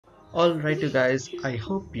Alright you guys, I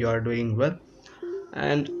hope you are doing well,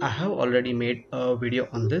 and I have already made a video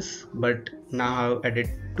on this, but now I've added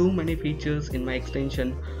too many features in my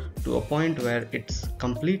extension to a point where it's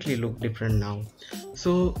completely look different now.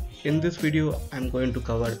 So in this video I'm going to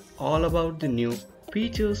cover all about the new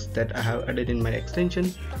features that I have added in my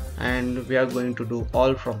extension, and we are going to do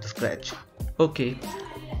all from the scratch. Okay,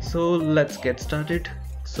 so let's get started.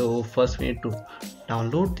 So first we need to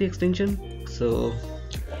download the extension. So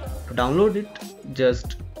to download it,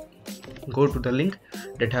 just go to the link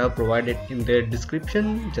that I have provided in the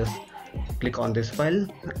description. Just click on this file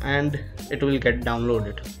and it will get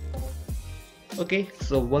downloaded. Okay,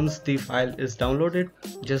 so once the file is downloaded,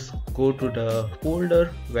 just go to the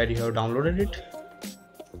folder where you have downloaded it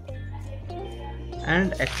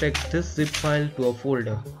and extract this zip file to a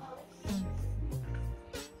folder.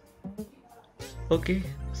 Okay,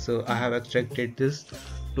 so I have extracted this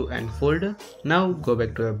to an folder. Now go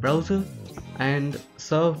back to your browser and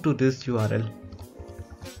serve to this URL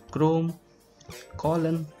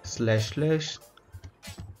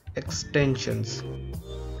chrome://extensions.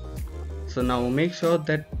 So now make sure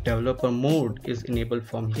that developer mode is enabled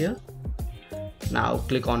from here. Now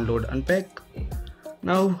click on load unpack.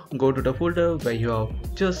 Now go to the folder where you have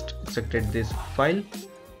just extracted this file.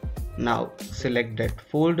 Now select that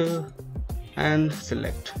folder and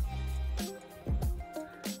select.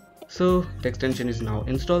 So the extension is now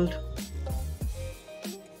installed.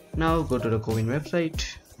 Now go to the WinCOWIN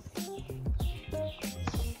website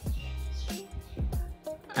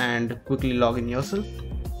and quickly log in yourself.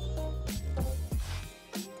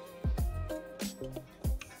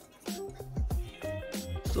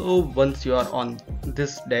 So once you are on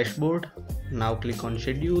this dashboard, now click on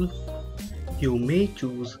schedule. You may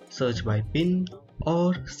choose search by pin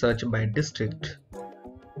or search by district.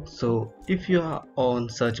 So if you are on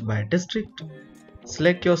search by district,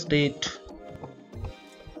 select your state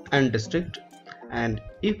and district, and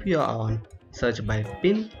if you are on search by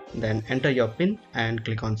pin, then enter your pin and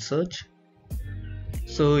click on search.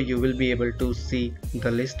 So you will be able to see the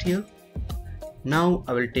list here. Now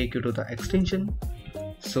I will take you to the extension.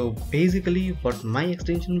 So basically what my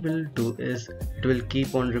extension will do is it will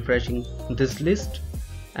keep on refreshing this list,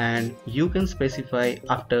 and you can specify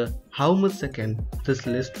after how much second this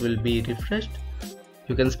list will be refreshed.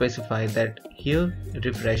 You can specify that here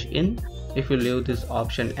refresh in. If you leave this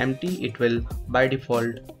option empty, it will by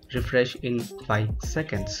default refresh in 5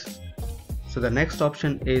 seconds. So the next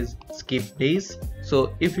option is skip days.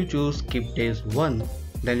 So if you choose skip days 1,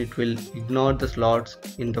 then it will ignore the slots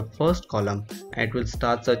in the first column and it will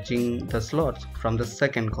start searching the slots from the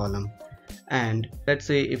second column. And let's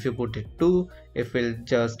say if you put it 2, it will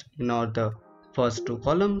just ignore the first 2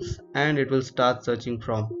 columns and it will start searching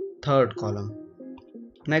from third column.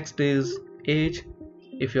 Next is age.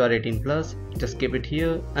 If you are 18 plus, just keep it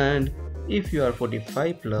here, and if you are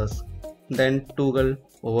 45 plus, then toggle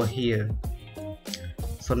over here.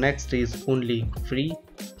 So next is only free.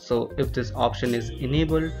 So if this option is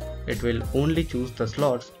enabled, it will only choose the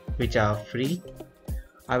slots which are free.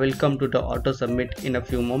 I will come to the auto submit in a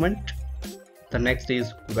few moments. The next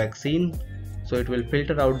is vaccine. So it will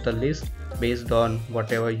filter out the list based on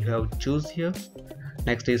whatever you have choose here.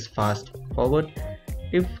 Next is fast forward.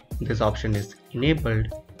 If this option is enabled,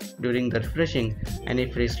 during the refreshing any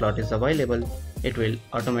free slot is available, it will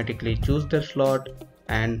automatically choose the slot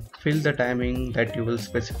and fill the timing that you will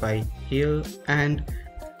specify here, and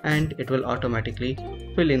it will automatically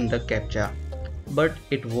fill in the captcha, but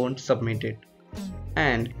it won't submit it.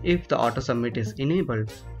 And if the auto submit is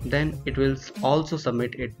enabled, then it will also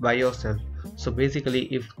submit it by yourself. So basically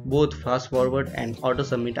if both fast forward and auto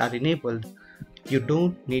submit are enabled, you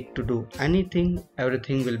don't need to do anything,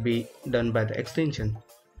 everything will be done by the extension.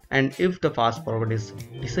 And if the fast forward is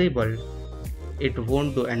disabled, it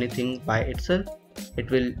won't do anything by itself. It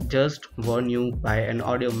will just warn you by an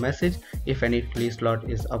audio message if any free slot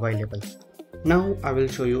is available. Now I will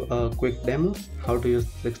show you a quick demo how to use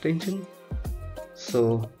this extension.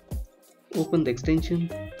 So open the extension.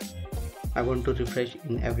 I want to refresh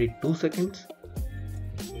in every 2 seconds.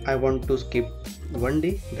 I want to skip one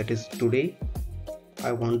day, that is today.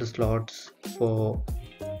 I want the slots for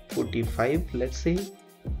 45, let's say,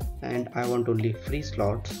 and I want only free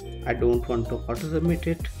slots. I don't want to auto submit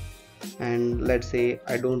it, and let's say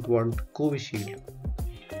I don't want Covishield,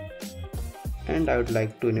 and I would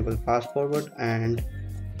like to enable fast forward, and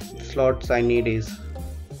the slots I need is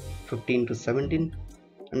 15 to 17.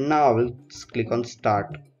 And now I will click on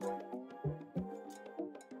start.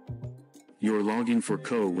 Your login for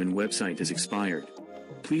WinCOWIN website is expired.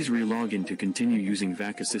 Please re-log in to continue using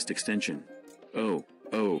VaccASSIST extension.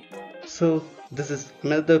 So this is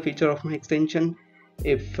another feature of my extension.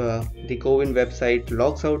 If the CoWIN website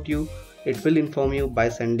logs out you, it will inform you by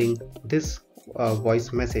sending this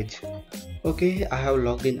voice message. Okay, I have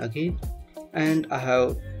logged in again and I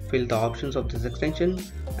have filled the options of this extension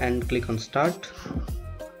and click on start.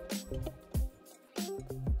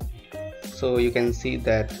 So you can see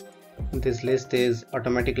that this list is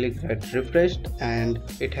automatically get refreshed and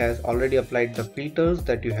it has already applied the filters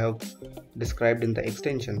that you have described in the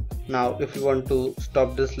extension. Now if you want to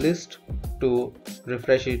stop this list to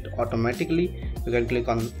refresh it automatically, you can click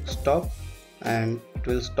on stop and it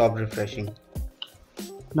will stop refreshing.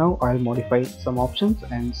 Now I'll modify some options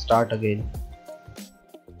and start again.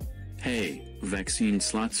 Hey, vaccine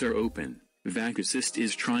slots are open. VaccASSIST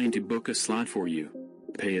is trying to book a slot for you.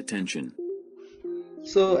 Pay attention.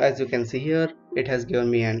 So as you can see here, it has given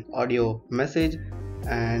me an audio message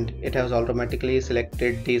and it has automatically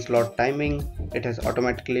selected the slot timing. It has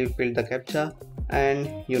automatically filled the captcha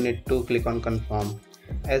and you need to click on confirm.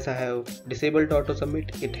 As I have disabled auto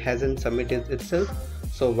submit, it hasn't submitted itself.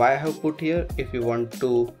 So why I have put here, if you want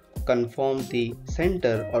to confirm the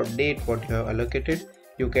center or date what you have allocated,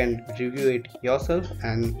 you can review it yourself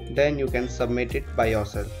and then you can submit it by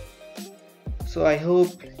yourself. So I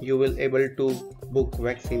hope you will able to book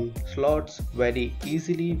vaccine slots very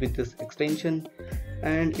easily with this extension,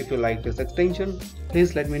 and if you like this extension,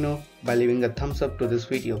 please let me know by leaving a thumbs up to this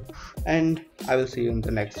video, and I will see you in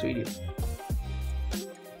the next video.